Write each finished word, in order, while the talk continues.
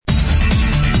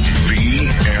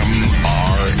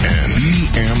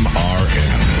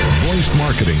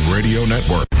Marketing Radio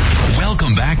Network.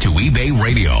 Welcome back to eBay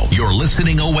Radio, your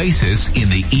listening oasis in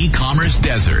the e-commerce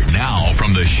desert. Now,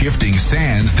 from the shifting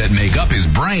sands that make up his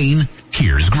brain,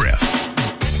 here's Griff.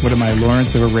 What am I,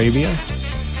 Lawrence of Arabia?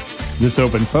 This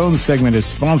open phone segment is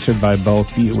sponsored by Bulk,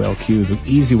 BULQ, the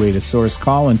easy way to source.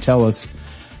 Call and tell us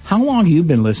how long you've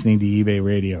been listening to eBay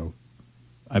Radio.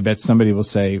 I bet somebody will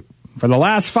say, for the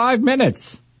last 5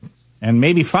 minutes. And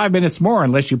maybe 5 minutes more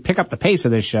unless you pick up the pace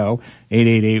of this show.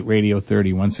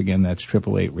 888-Radio-30. Once again, that's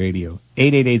 888-Radio.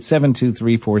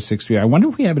 888-723-4633. I wonder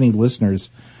if we have any listeners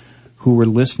who were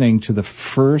listening to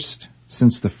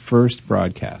since the first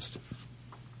broadcast.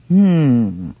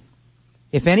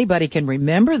 If anybody can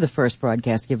remember the first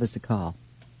broadcast, give us a call.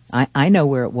 I know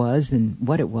where it was and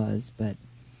what it was, but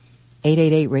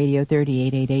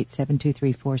 888-Radio-30,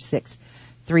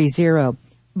 888-723-4630.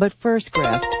 But first,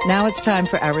 Griff, now it's time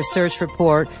for our research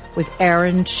report with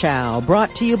Aaron Chow,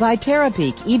 brought to you by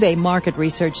Terapeak, eBay market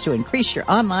research to increase your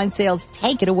online sales.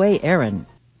 Take it away, Aaron.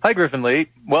 Hi, Griff and Lee.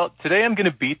 Well, today I'm going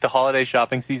to beat the holiday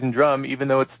shopping season drum, even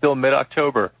though it's still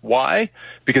mid-October. Why?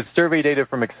 Because survey data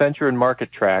from Accenture and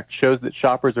MarketTrack shows that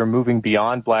shoppers are moving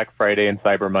beyond Black Friday and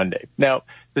Cyber Monday. Now,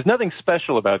 there's nothing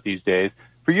special about these days.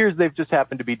 For years, they've just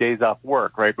happened to be days off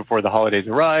work right before the holidays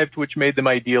arrived, which made them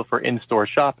ideal for in-store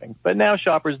shopping. But now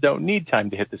shoppers don't need time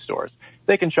to hit the stores.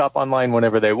 They can shop online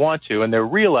whenever they want to, and they're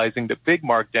realizing that big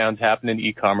markdowns happen in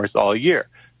e-commerce all year.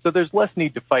 So there's less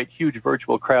need to fight huge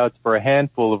virtual crowds for a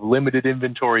handful of limited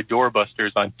inventory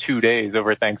doorbusters on 2 days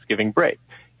over Thanksgiving break.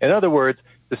 In other words,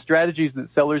 the strategies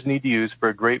that sellers need to use for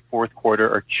a great fourth quarter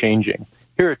are changing.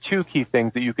 Here are 2 key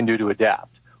things that you can do to adapt.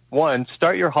 1,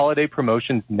 start your holiday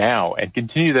promotions now and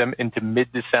continue them into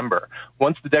mid-December.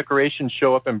 Once the decorations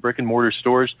show up in brick-and-mortar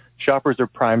stores, shoppers are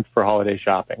primed for holiday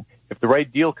shopping. If the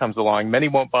right deal comes along, many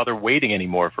won't bother waiting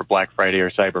anymore for Black Friday or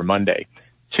Cyber Monday.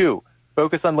 2,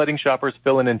 focus on letting shoppers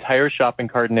fill an entire shopping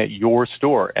cart at your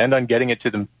store and on getting it to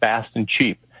them fast and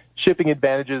cheap. Shipping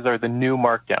advantages are the new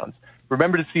markdowns.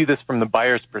 Remember to see this from the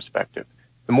buyer's perspective.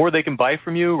 The more they can buy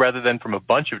from you rather than from a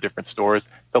bunch of different stores,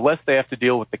 the less they have to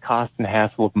deal with the cost and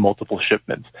hassle of multiple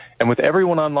shipments. And with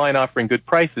everyone online offering good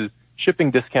prices,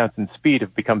 shipping discounts and speed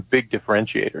have become big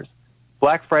differentiators.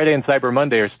 Black Friday and Cyber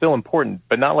Monday are still important,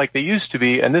 but not like they used to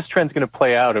be, and this trend's going to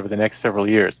play out over the next several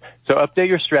years. So update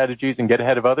your strategies and get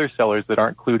ahead of other sellers that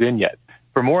aren't clued in yet.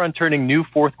 For more on turning new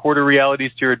fourth quarter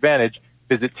realities to your advantage,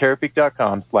 visit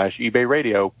Terapeak.com/eBay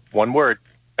Radio. One word.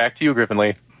 Back to you, Griffin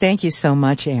Lee. Thank you so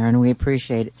much, Aaron. We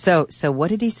appreciate it. So what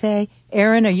did he say?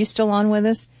 Aaron, are you still on with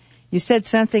us? You said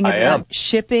something about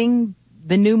shipping,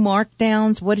 the new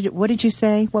markdowns. What did you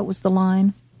say? What was the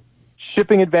line?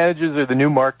 Shipping advantages are the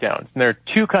new markdowns. And there are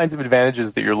 2 kinds of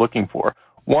advantages that you're looking for.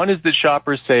 One is that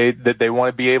shoppers say that they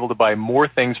want to be able to buy more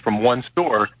things from one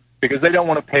store because they don't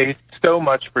want to pay so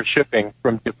much for shipping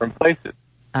from different places.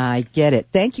 I get it.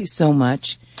 Thank you so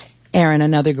much, Aaron.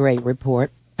 Another great report.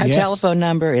 Our telephone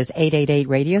number is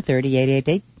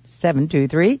 888-Radio-30,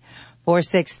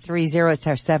 888-723-4630. It's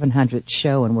our 700th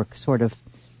show, and we're sort of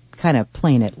kind of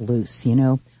playing it loose, you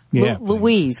know. Yeah.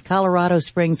 Louise, Colorado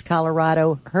Springs,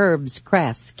 Colorado, herbs,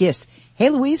 crafts, gifts.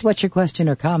 Hey, Louise, what's your question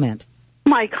or comment?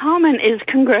 My comment is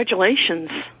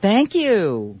congratulations. Thank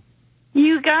you.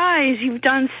 You guys, you've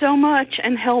done so much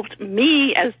and helped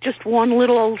me as just one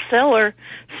little old seller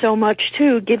so much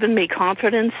too, given me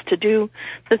confidence to do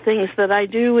the things that I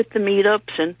do with the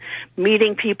meetups and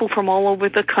meeting people from all over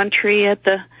the country at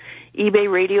the eBay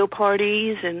radio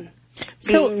parties and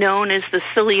being known as the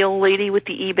silly old lady with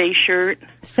the eBay shirt.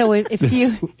 So if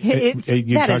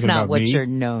that is not what you're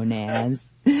known as.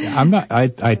 I'm not,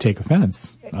 I take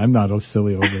offense. I'm not a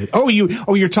silly old lady. Oh,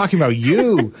 you're talking about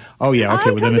you. Oh yeah,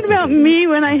 okay. I'm talking about me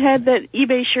when I had that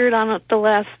eBay shirt on at the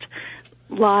last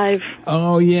live.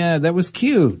 Oh yeah, that was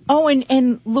cute. Oh,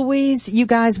 and Louise, you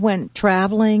guys went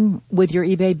traveling with your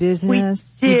eBay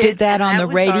business. We did. You did that on the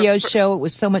radio show. It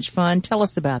was so much fun. Tell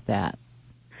us about that.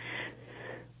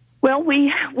 Well,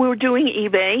 we were doing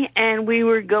eBay, and we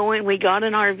got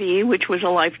an RV, which was a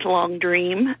lifelong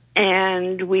dream,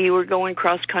 and we were going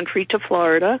cross-country to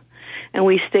Florida, and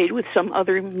we stayed with some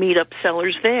other meetup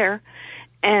sellers there,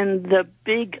 and the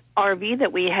big RV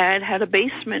that we had a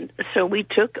basement, so we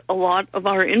took a lot of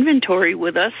our inventory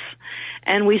with us,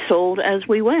 and we sold as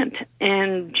we went.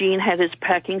 And Gene had his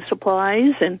packing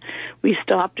supplies, and we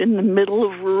stopped in the middle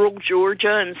of rural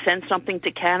Georgia and sent something to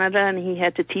Canada, and he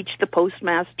had to teach the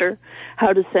postmaster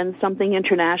how to send something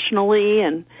internationally,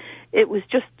 and it was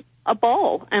just a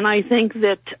ball. And I think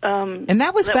that and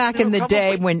that was back in the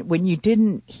day when you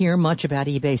didn't hear much about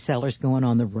eBay sellers going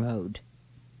on the road.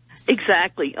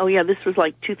 Exactly. Oh yeah, this was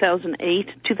like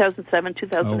 2008, 2007,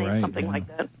 2008, right, something like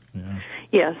that.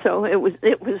 Yeah, so it was,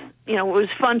 you know, it was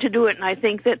fun to do it, and I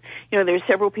think that, you know, there's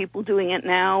several people doing it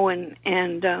now,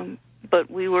 but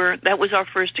that was our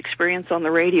first experience on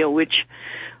the radio, which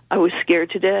I was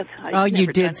scared to death. You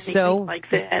did so like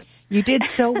that. You did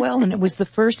so well, and it was the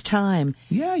first time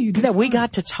that we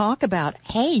got to talk about,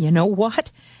 hey, you know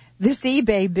what? This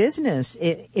eBay business,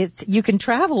 it's you can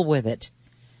travel with it.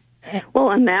 Well,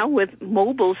 and now with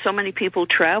mobile, so many people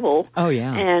travel. Oh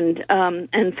yeah,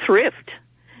 and thrift,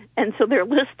 and so they're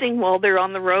listing while they're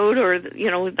on the road, or you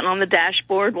know, on the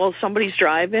dashboard while somebody's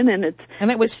driving, and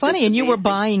it was funny. And you were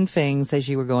buying things as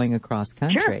you were going across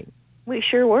country. Sure. We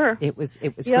sure were. It was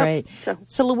great.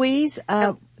 So Louise,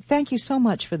 thank you so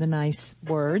much for the nice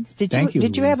words. Did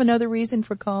you have another reason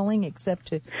for calling except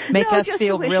to make us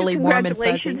feel really warm and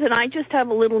fuzzy? And I just have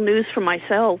a little news for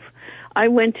myself. I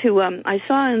went to I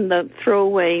saw in the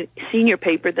throwaway senior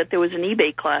paper that there was an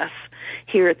eBay class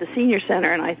here at the senior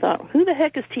center, and I thought, who the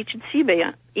heck is teaching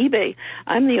eBay?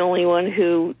 I'm the only one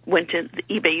who went to the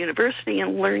eBay University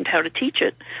and learned how to teach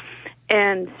it.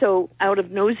 And so out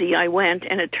of nosy, I went,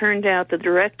 and it turned out the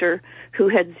director, who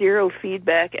had zero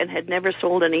feedback and had never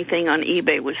sold anything on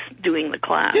eBay, was doing the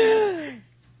class.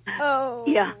 Oh,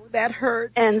 yeah, that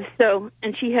hurts. And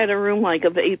she had a room like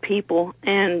of 8 people,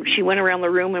 and she went around the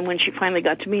room, and when she finally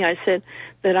got to me, I said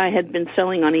that I had been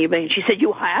selling on eBay, and she said,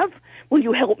 "You have? Will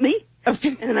you help me?"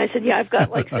 And I said, "Yeah, I've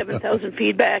got like 7,000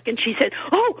 feedback." And she said,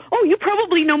 "Oh, you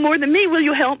probably know more than me. Will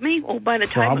you help me?" Well, by the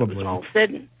time it was all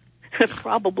said,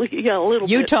 probably, yeah, a little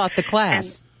bit. You taught the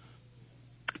class.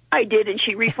 And I did, and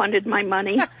she refunded my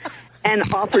money and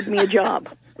offered me a job.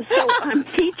 So I'm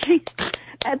teaching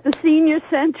at the senior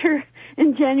center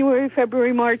in January,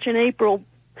 February, March, and April.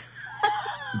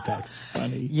 That's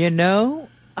funny. You know,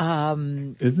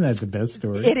 isn't that the best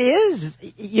story? It is.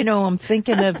 You know, I'm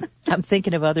thinking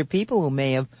of other people who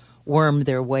may have wormed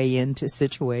their way into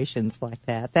situations like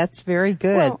that. That's very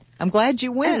good. Well, I'm glad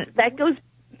you went.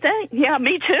 Yeah,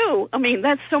 me too. I mean,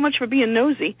 that's so much for being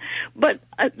nosy. But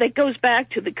that goes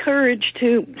back to the courage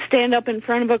to stand up in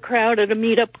front of a crowd at a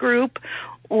meetup group,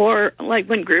 or like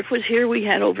when Griff was here, we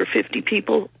had over 50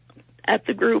 people at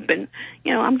the group. And,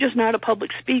 you know, I'm just not a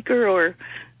public speaker or,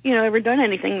 you know, ever done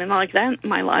anything like that in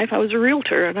my life. I was a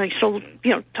realtor, and I sold,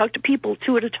 you know, talked to people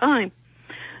 2 at a time.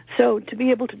 So to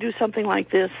be able to do something like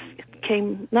this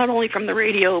came not only from the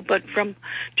radio, but from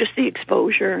just the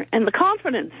exposure and the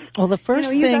confidence. Well, the first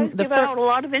thing... You guys give out a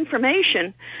lot of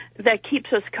information that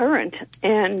keeps us current.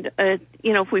 And,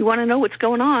 you know, if we want to know what's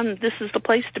going on, this is the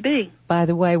place to be. By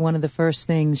the way, one of the first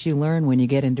things you learn when you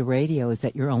get into radio is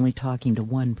that you're only talking to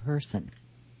one person.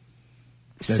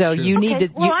 That's so true. you need to...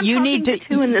 You need to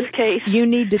 2 in this case. You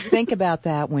need to think about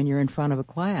that when you're in front of a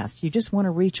class. You just want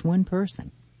to reach one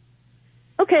person.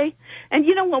 Okay. And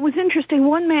you know what was interesting?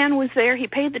 One man was there. He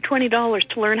paid the $20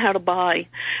 to learn how to buy.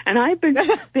 And I've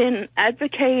been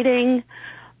advocating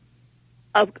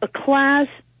a class,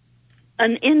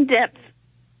 an in-depth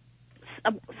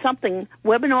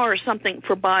webinar or something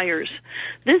for buyers.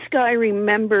 This guy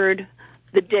remembered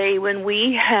the day when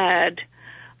we had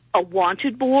a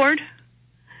wanted board.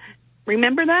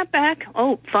 Remember that back?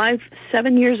 5-7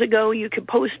 years ago, you could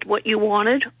post what you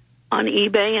wanted on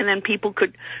eBay, and then people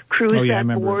could cruise that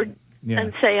board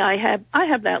and say, I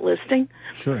have that listing.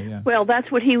 Sure, yeah. Well,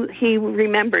 that's what he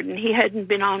remembered, and he hadn't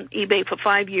been on eBay for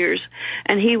 5 years,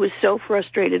 and he was so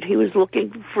frustrated. He was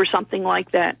looking for something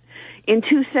like that. In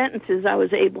 2 sentences, I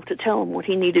was able to tell him what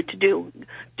he needed to do.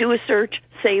 Do a search,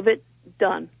 save it,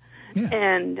 done. Yeah.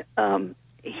 And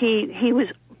he was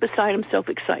beside himself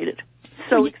excited.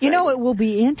 So you know, it will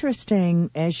be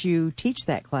interesting as you teach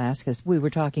that class, because we were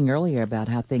talking earlier about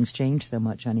how things change so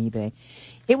much on eBay.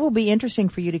 It will be interesting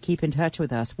for you to keep in touch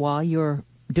with us while you're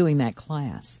doing that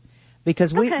class,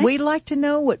 because we like to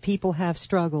know what people have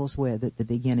struggles with at the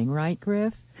beginning, right,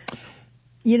 Griff?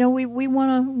 You know, we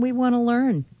want to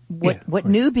learn what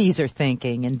newbies are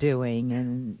thinking and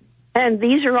doing, and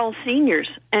these are all seniors,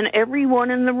 and everyone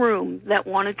in the room that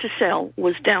wanted to sell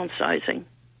was downsizing.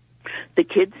 The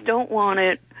kids don't want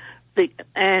it,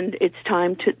 and it's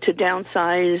time to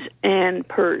downsize and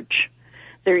purge.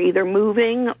 They're either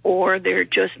moving or they're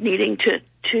just needing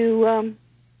to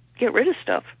get rid of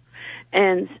stuff.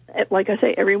 And like I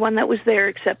say, everyone that was there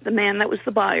except the man that was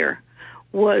the buyer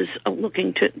was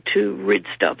looking to rid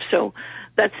stuff. So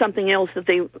that's something else that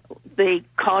they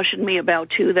cautioned me about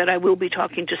too, that I will be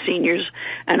talking to seniors,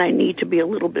 and I need to be a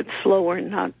little bit slower and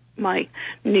not my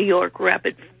New York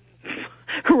rapid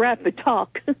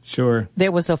talk. Sure.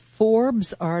 There was a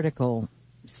Forbes article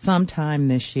sometime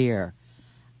this year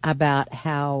about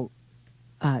how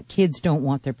kids don't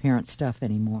want their parents' stuff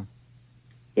anymore.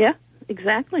 Yeah.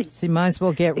 exactly. So you might as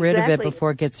well get rid of it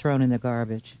before it gets thrown in the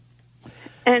garbage.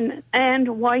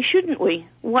 And why shouldn't we?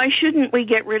 Why shouldn't we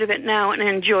get rid of it now and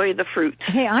enjoy the fruit?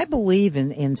 Hey, I believe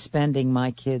in spending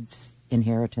my kids'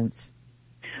 inheritance.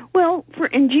 Well,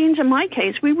 in Jean's and my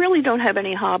case, we really don't have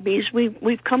any hobbies.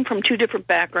 We've come from two different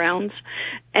backgrounds,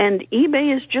 and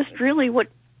eBay is just really what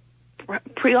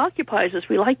preoccupies us.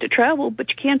 We like to travel, but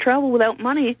you can't travel without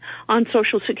money on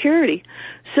Social Security.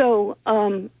 So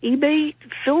eBay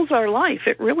fills our life.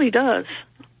 It really does.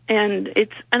 And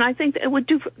I think that it would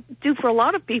do for a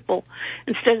lot of people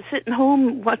instead of sitting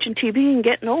home watching TV and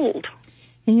getting old.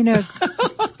 And you know,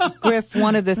 Griff,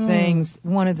 one of the things,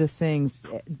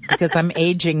 because I'm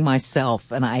aging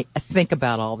myself and I think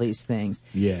about all these things.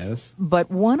 Yes.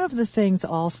 But one of the things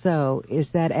also is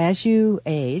that as you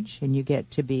age and you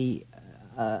get to be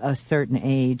a certain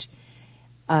age,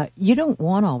 you don't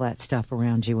want all that stuff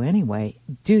around you anyway,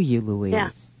 do you, Louise?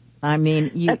 Yeah. I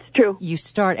mean, that's true. You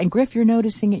start, and Griff, you're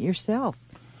noticing it yourself.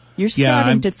 You're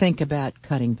starting to think about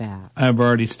cutting back. I've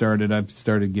already started. I've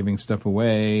started giving stuff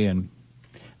away, and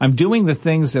I'm doing the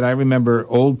things that I remember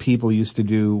old people used to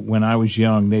do when I was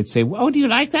young. They'd say, "Oh, do you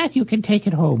like that? You can take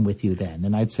it home with you then."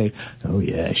 And I'd say, "Oh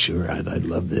yeah, sure. I'd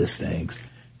love this, thanks."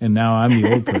 And now I'm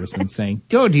the old person saying,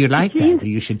 "Oh, do you like that?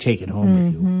 You should take it home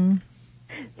with you."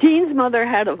 Jean's mother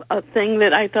had a thing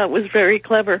that I thought was very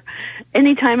clever.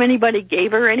 Anytime anybody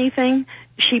gave her anything,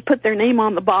 she put their name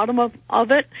on the bottom of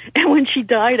it, and when she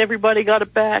died, everybody got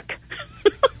it back.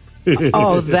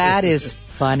 Oh, that is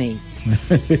funny.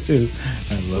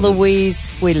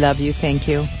 Louise, we love you. Thank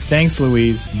you. Thanks,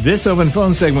 Louise. This open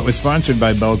phone segment was sponsored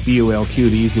by Bulk,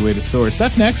 BULQ, the easy way to source.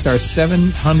 Up next, our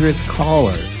 700th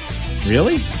caller.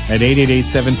 Really? At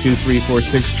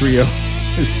 888-723-4630.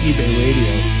 It's eBay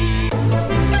Radio.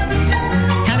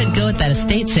 How'd it go at that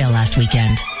estate sale last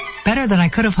weekend? Better than I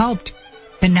could have hoped.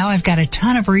 But now I've got a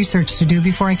ton of research to do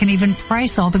before I can even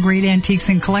price all the great antiques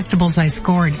and collectibles I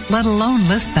scored, let alone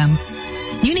list them.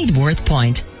 You need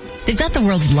WorthPoint. They've got the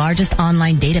world's largest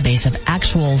online database of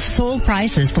actual sold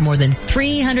prices for more than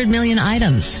 300 million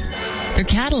items. Their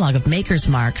catalog of maker's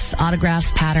marks,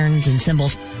 autographs, patterns, and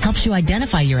symbols helps you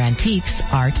identify your antiques,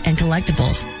 art, and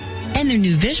collectibles. And their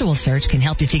new visual search can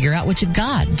help you figure out what you've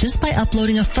got just by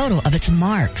uploading a photo of its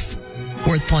marks.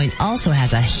 WorthPoint also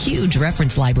has a huge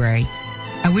reference library.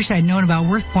 I wish I'd known about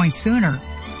WorthPoint sooner.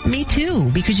 Me too,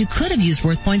 because you could have used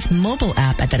WorthPoint's mobile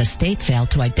app at that estate sale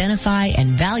to identify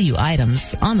and value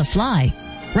items on the fly,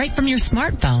 right from your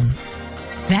smartphone.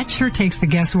 That sure takes the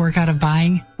guesswork out of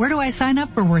buying. Where do I sign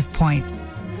up for WorthPoint?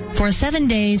 For a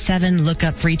 7-day,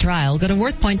 7-lookup free trial, go to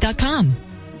WorthPoint.com.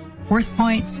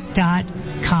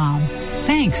 WorthPoint.com.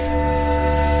 Thanks.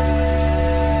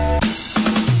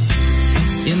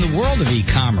 In the world of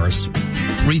e-commerce,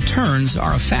 returns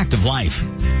are a fact of life.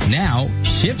 Now,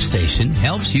 ShipStation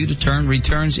helps you to turn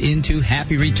returns into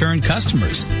happy return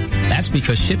customers. That's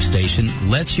because ShipStation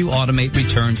lets you automate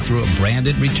returns through a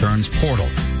branded returns portal.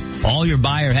 All your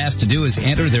buyer has to do is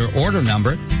enter their order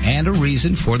number and a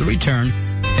reason for the return,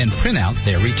 then print out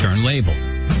their return label.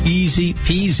 Easy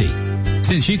peasy.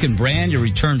 Since you can brand your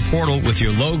return portal with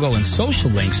your logo and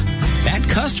social links, that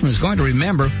customer is going to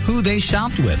remember who they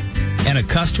shopped with. And a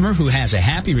customer who has a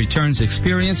happy returns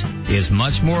experience is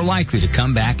much more likely to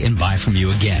come back and buy from you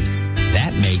again.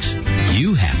 That makes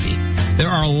you happy.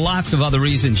 There are lots of other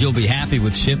reasons you'll be happy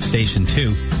with ShipStation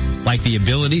 2, like the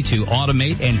ability to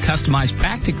automate and customize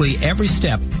practically every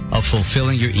step of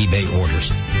fulfilling your eBay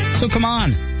orders. So come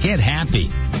on, get happy.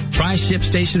 Try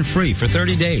ShipStation free for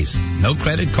 30 days. No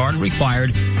credit card required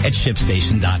at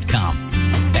ShipStation.com.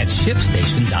 That's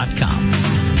ShipStation.com.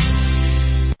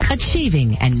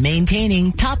 Achieving and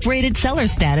maintaining top-rated seller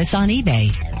status on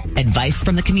eBay. Advice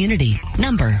from the community.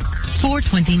 Number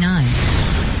 429.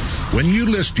 When you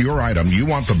list your item, you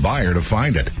want the buyer to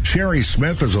find it. Sherry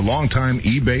Smith is a longtime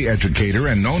eBay educator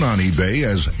and known on eBay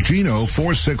as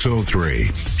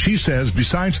Gino4603. She says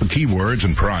besides the keywords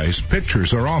and price,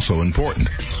 pictures are also important.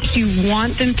 You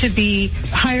want them to be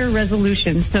higher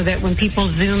resolution so that when people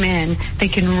zoom in, they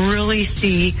can really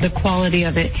see the quality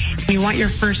of it. You want your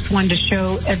first one to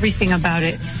show everything about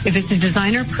it. If it's a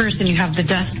designer person, you have the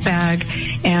dust bag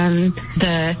and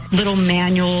the little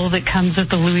manual that comes with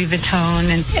the Louis Vuitton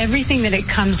and everything that it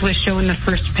comes with showing the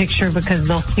first picture because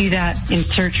they'll see that in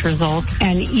search results.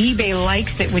 And eBay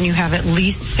likes it when you have at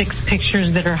least 6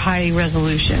 pictures that are high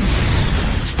resolution.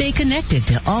 Stay connected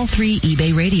to all 3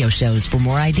 eBay radio shows for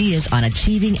more ideas on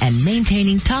achieving and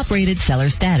maintaining top-rated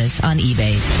seller status on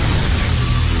eBay.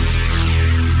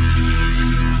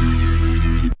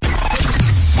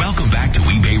 Welcome back to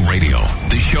eBay Radio,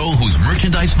 the show whose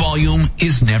merchandise volume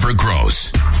is never gross.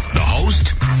 The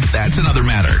host, That's another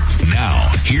matter.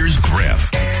 Now, here's Griff.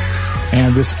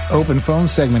 And this open phone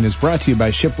segment is brought to you by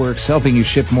ShipWorks, helping you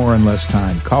ship more in less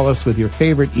time. Call us with your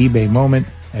favorite eBay moment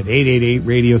at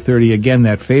 888-Radio-30. Again,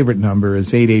 that favorite number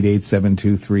is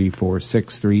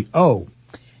 888-723-4630.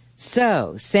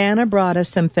 So, Santa brought us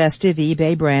some festive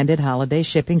eBay-branded holiday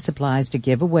shipping supplies to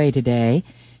give away today.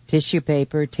 Tissue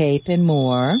paper, tape, and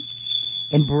more.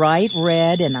 In bright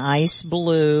red and ice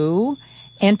blue.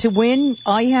 And to win,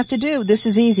 all you have to do, this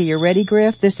is easy. You ready,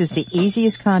 Griff? This is the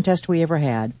easiest contest we ever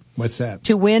had. What's that?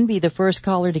 To win, be the first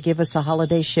caller to give us a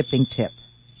holiday shipping tip.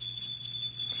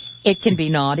 It can be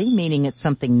naughty, meaning it's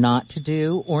something not to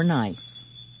do, or nice.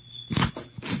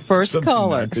 First something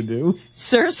caller. Not to do?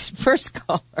 First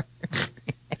caller.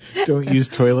 Don't use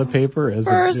toilet paper as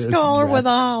first caller with a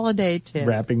holiday tip.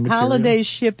 Wrapping material. Holiday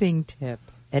shipping tip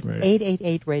at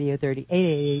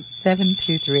 888-Radio-30,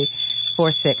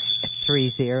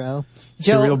 888-723-4630.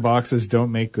 Cereal boxes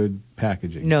don't make good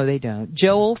packaging. No, they don't.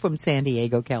 Joel from San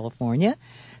Diego, California.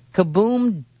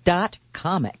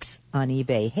 Kaboom.comics on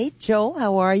eBay. Hey, Joel,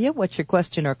 how are you? What's your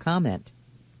question or comment?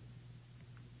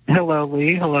 Hello,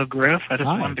 Lee. Hello, Griff. I just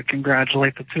wanted to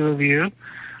congratulate the two of you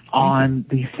on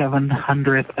the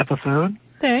 700th episode.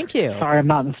 Thank you. Sorry I'm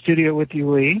not in the studio with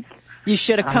you, Lee. You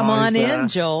should have come on in,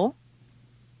 Joel.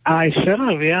 I should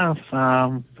have, yes.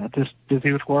 I'm just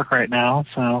busy with work right now,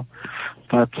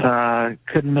 but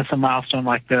couldn't miss a milestone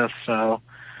like this. So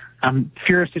I'm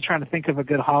furiously trying to think of a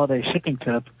good holiday shipping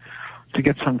tip to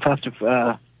get some festive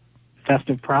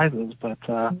prizes, but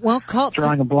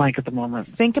drawing a blank at the moment.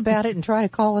 Think about it and try to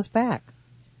call us back.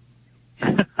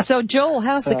 So, Joel,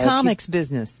 how's the comics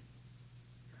business?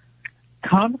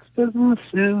 Comics business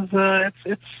is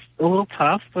it's a little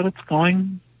tough, but it's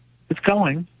going.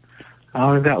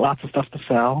 We've got lots of stuff to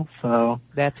sell, so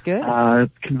that's good.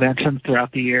 Conventions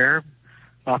throughout the year,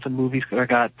 lots of movies. I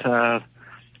got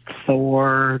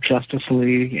Thor, Justice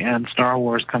League, and Star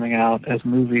Wars coming out as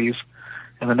movies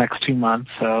in the next 2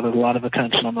 months. So there's a lot of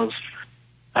attention on those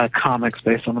comics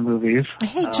based on the movies.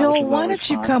 Hey, Joel, why don't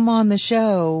you come on the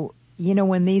show? You know,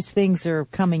 when these things are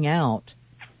coming out.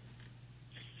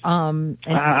 I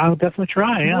would definitely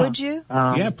try. Yeah. Would you?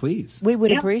 Yeah, please. We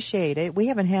would appreciate it. We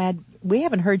haven't heard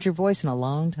your voice in a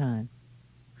long time.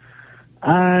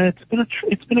 It's been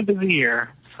a busy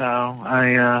year, so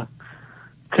I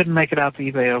couldn't make it out to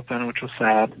eBay Open, which was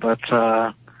sad. But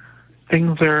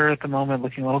things are at the moment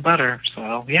looking a little better.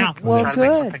 So yeah, well, trying to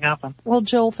make something happen. Well,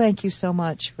 Joel, thank you so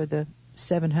much for the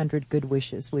 700 good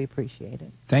wishes. We appreciate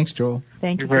it. Thanks, Joel.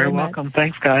 Thank you You're very much. welcome.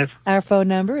 Thanks, guys. Our phone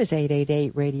number is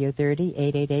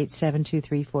 888-Radio-30,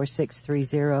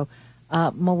 888-723-4630.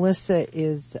 Melissa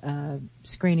is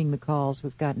screening the calls.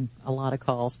 We've gotten a lot of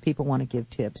calls. People want to give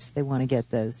tips. They want to get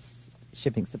those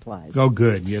shipping supplies. Oh,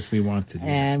 good. Yes, we want to do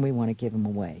and we want to give them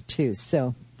away, too.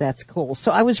 So that's cool.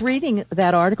 So I was reading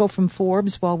that article from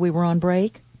Forbes while we were on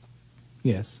break.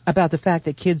 Yes. About the fact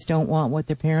that kids don't want what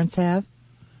their parents have.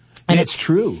 And it's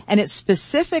true. And it's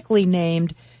specifically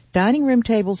named dining room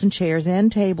tables and chairs,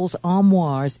 end tables,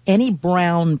 armoires, any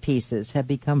brown pieces have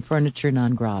become furniture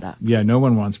non grata. Yeah, no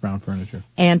one wants brown furniture.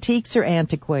 Antiques are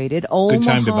antiquated. Old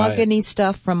mahogany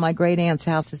stuff from my great aunt's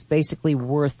house is basically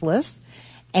worthless.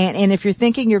 And if you're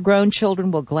thinking your grown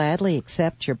children will gladly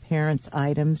accept your parents'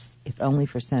 items, if only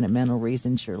for sentimental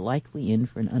reasons, you're likely in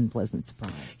for an unpleasant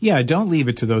surprise. Yeah, don't leave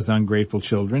it to those ungrateful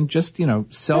children. Just,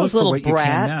 sell those it for what brats. You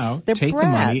can now. They're take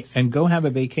brats. the money and go have a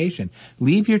vacation.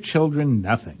 Leave your children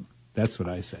nothing. That's what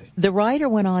I say. The writer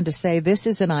went on to say this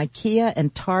is an IKEA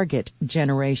and Target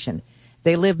generation.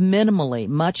 They live minimally,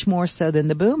 much more so than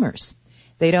the boomers.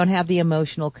 They don't have the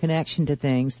emotional connection to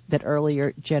things that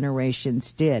earlier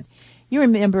generations did. You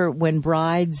remember when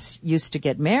brides used to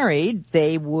get married,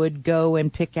 they would go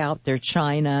and pick out their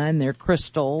china and their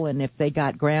crystal, and if they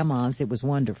got grandma's, it was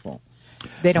wonderful.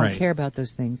 They don't care about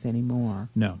those things anymore.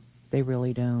 No. They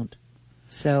really don't.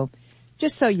 So,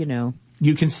 just so you know.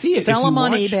 You can see it. Sell them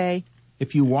on eBay.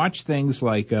 If you watch things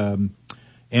like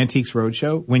Antiques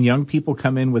Roadshow, when young people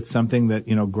come in with something that,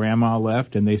 grandma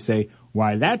left and they say,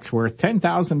 why, that's worth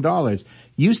 $10,000.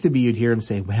 Used to be you'd hear them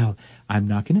say, well, I'm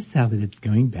not going to sell it. It's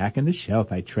going back on the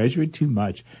shelf. I treasure it too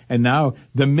much. And now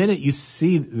the minute you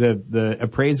see the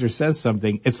appraiser says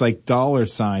something, it's like dollar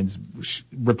signs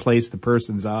replace the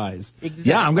person's eyes. Exactly.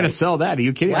 Yeah, I'm going to sell that. Are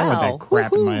you kidding? Wow. I want that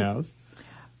crap in my house.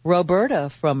 Roberta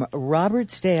from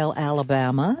Robertsdale,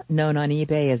 Alabama, known on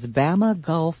eBay as Bama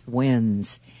Golf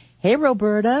Wins. Hey,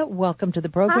 Roberta, welcome to the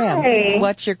program. Hi.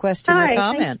 What's your question or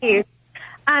comment? Thank you.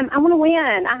 I want to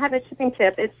win. I have a shipping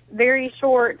tip. It's very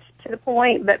short, to the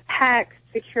point, but packed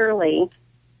securely.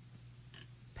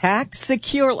 Packed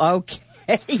securely. Okay.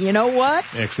 Hey, you know what?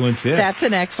 Excellent tip. That's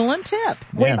an excellent tip.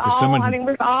 Yeah,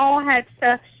 We've all had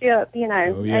stuff shipped, in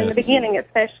the beginning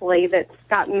especially, that's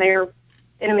gotten there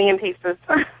in a million pieces.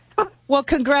 Well,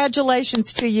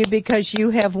 congratulations to you because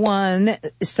you have won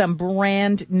some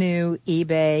brand new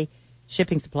eBay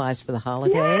shipping supplies for the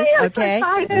holidays. Yay, okay.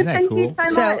 Isn't that cool? Thank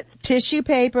you so much.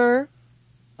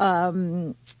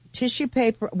 Tissue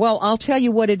paper, well, I'll tell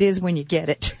you what it is when you get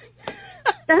it.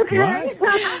 Okay.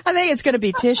 I think it's going to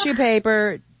be tissue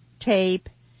paper, tape,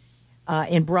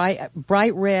 in bright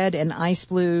red and ice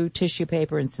blue tissue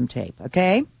paper and some tape.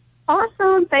 Okay.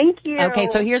 Awesome. Thank you. Okay.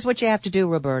 So here's what you have to do,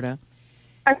 Roberta.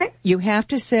 Okay. You have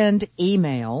to send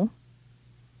email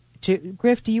to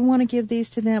Griff. Do you want to give these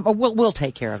to them? Oh, we'll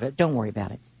take care of it. Don't worry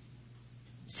about it.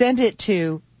 Send it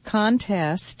to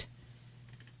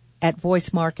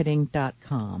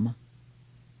contest@voicemarketing.com.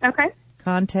 Okay.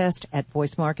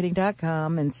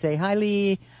 contest@voicemarketing.com and say, hi,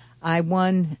 Lee, I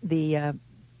won the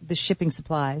shipping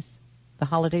supplies, the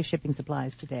holiday shipping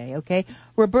supplies today. Okay.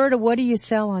 Roberta, what do you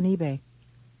sell on eBay?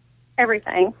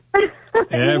 Everything.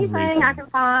 Anything I can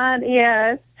find,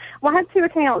 yes. Well, I have 2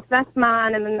 accounts. That's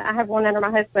mine, and then I have one under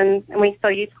my husband, and we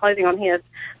still use clothing on his.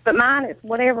 But mine is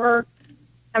whatever,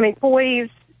 toys,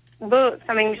 books,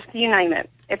 just you name it.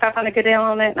 If I find a good deal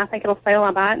on it and I think it'll sell,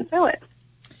 I buy it and sell it.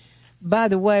 By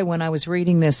the way, when I was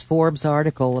reading this Forbes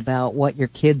article about what your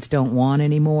kids don't want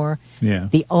anymore,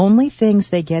 the only things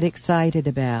they get excited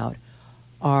about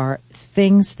are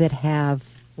things that have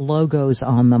logos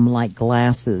on them, like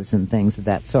glasses and things of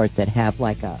that sort that have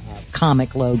like a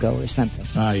comic logo or something.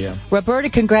 Yeah. Roberta,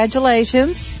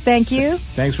 congratulations. Thank you.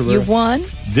 Thanks, Roberta. You've won.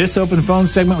 This open phone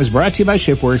segment was brought to you by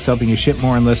ShipWorks, helping you ship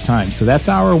more in less time. So that's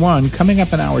hour 1. Coming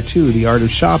up in hour 2, the art of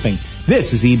shopping.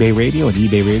 This is eBay Radio, and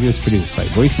eBay Radio is produced by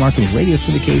Voice Marketing Radio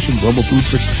Syndication, Global Food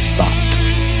for Thought.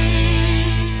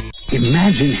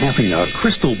 Imagine having a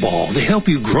crystal ball to help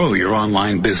you grow your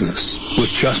online business. With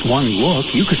just one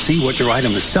look, you could see what your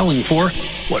item is selling for,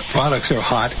 what products are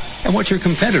hot, and what your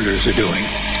competitors are doing.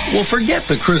 Well, forget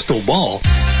the crystal ball.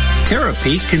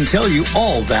 TerraPeak can tell you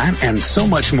all that and so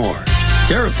much more.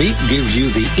 TerraPeak gives you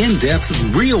the in-depth,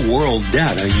 real-world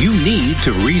data you need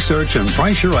to research and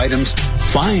price your items,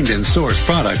 find and source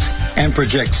products, and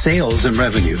project sales and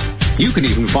revenue. You can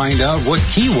even find out what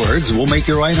keywords will make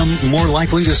your item more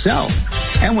likely to sell.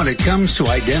 And when it comes to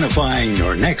identifying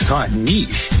your next hot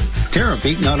niche,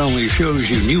 TerraPeak not only shows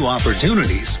you new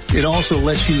opportunities, it also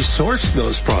lets you source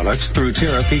those products through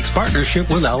TerraPeak's partnership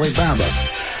with Alibaba.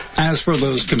 As for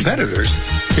those competitors,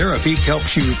 TerraPeak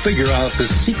helps you figure out the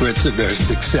secrets of their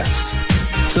success.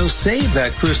 So save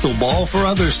that crystal ball for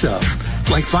other stuff,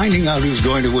 like finding out who's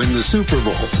going to win the Super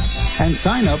Bowl. And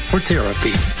sign up for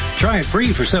TerraPeak. Try it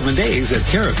free for 7 days at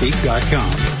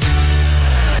TerraPeak.com.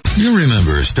 You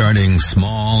remember starting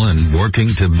small and working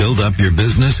to build up your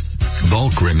business?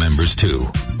 Bulk remembers too.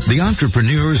 The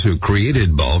entrepreneurs who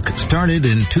created Bulk started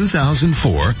in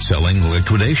 2004 selling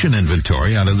liquidation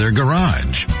inventory out of their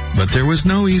garage. But there was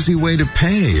no easy way to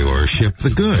pay or ship the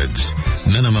goods.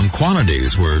 Minimum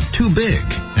quantities were too big,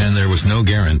 and there was no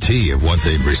guarantee of what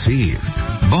they'd receive.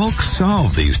 Bulk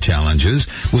solved these challenges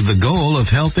with the goal of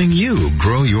helping you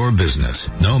grow your business,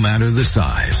 no matter the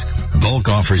size. Bulk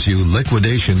offers you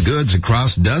liquidation goods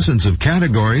across dozens of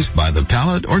categories by the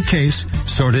pallet or case,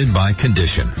 sorted by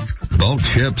condition. Bulk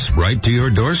ships right to your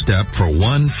doorstep for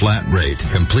one flat rate,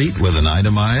 complete with an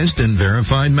itemized and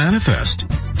verified manifest.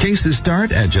 Cases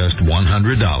start at just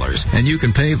 $100, and you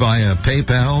can pay via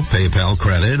PayPal, PayPal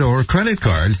Credit, or credit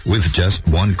card with just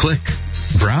one click.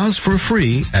 Browse for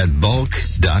free at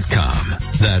bulk.com.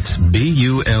 That's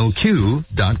BULQ.com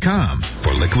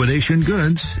for liquidation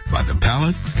goods by the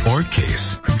pallet or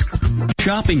case.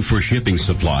 Shopping for shipping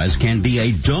supplies can be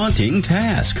a daunting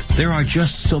task. There are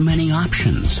just so many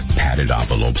options. Padded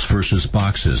envelopes versus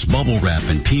boxes, bubble wrap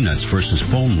and peanuts versus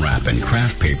foam wrap and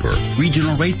craft paper,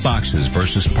 regional rate boxes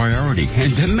versus priority,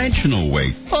 and dimensional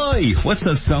weight. Oy, what's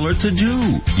a seller to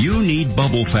do? You need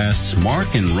Bubble Fast's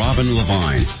Mark and Robin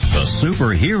Levine, the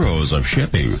superheroes of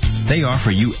shipping. They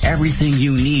offer you everything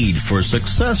you need for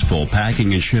successful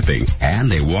packing and shipping, and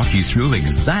they walk you through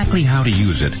exactly how to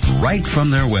use it right from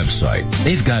their website.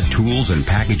 They've got tools and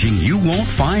packaging you won't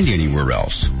find anywhere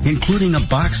else, including a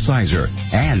box sizer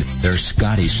and their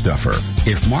Scotty stuffer.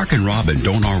 If Mark and Robin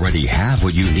don't already have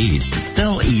what you need,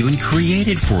 they'll even create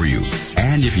it for you.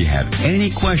 And if you have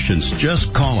any questions,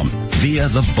 just call them via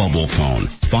the bubble phone.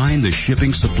 Find the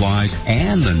shipping supplies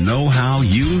and the know-how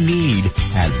you need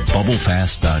at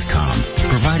bubblefast.com,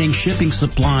 providing shipping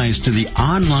supplies to the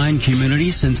online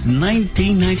community since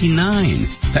 1999.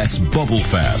 That's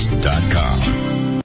bubblefast.com.